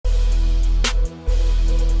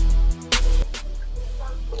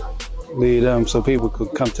lead them so people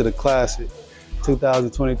could come to the Classic.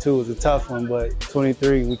 2022 was a tough one, but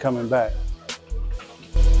 23 we coming back.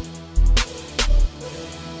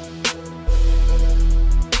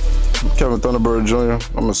 Kevin Thunderbird Jr.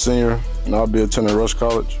 I'm a senior, and I'll be attending Rush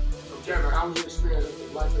College. So Kevin, how was your experience with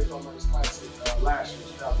the Black Baseball Matters Classic last year,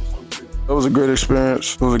 2022? It was a great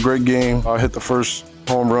experience. It was a great game. I hit the first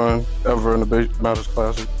home run ever in the Matters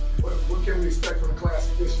Classic. What can we expect from the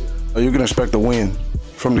Classic this year? You can expect a win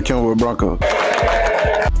from the Kenwood Broncos.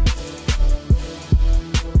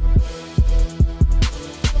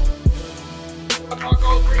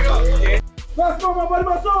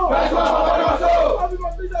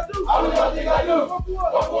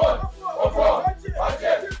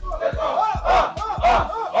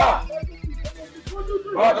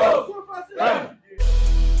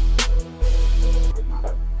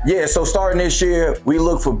 Yeah, so starting this year, we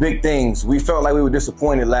look for big things. We felt like we were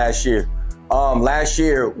disappointed last year. Last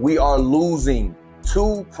year, we are losing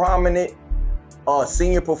two prominent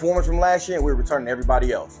senior performers from last year, and we're returning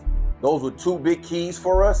everybody else. Those were two big keys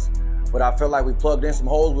for us, but I felt like we plugged in some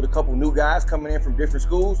holes with a couple new guys coming in from different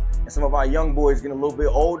schools, and some of our young boys getting a little bit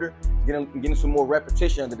older, getting some more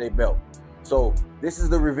repetition under their belt. So this is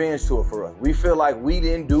the revenge tour for us. We feel like we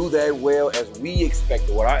didn't do that well as we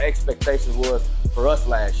expected, what our expectations was for us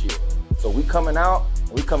last year. So we coming out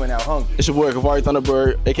hungry. It's your boy, Kavari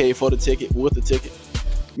Thunderbird, aka For the Ticket, with the ticket.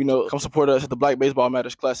 You know, come support us at the Black Baseball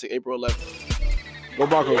Matters Classic, April 11th. Go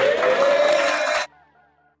Broncos.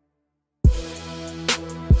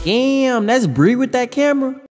 Damn, that's Bree with that camera.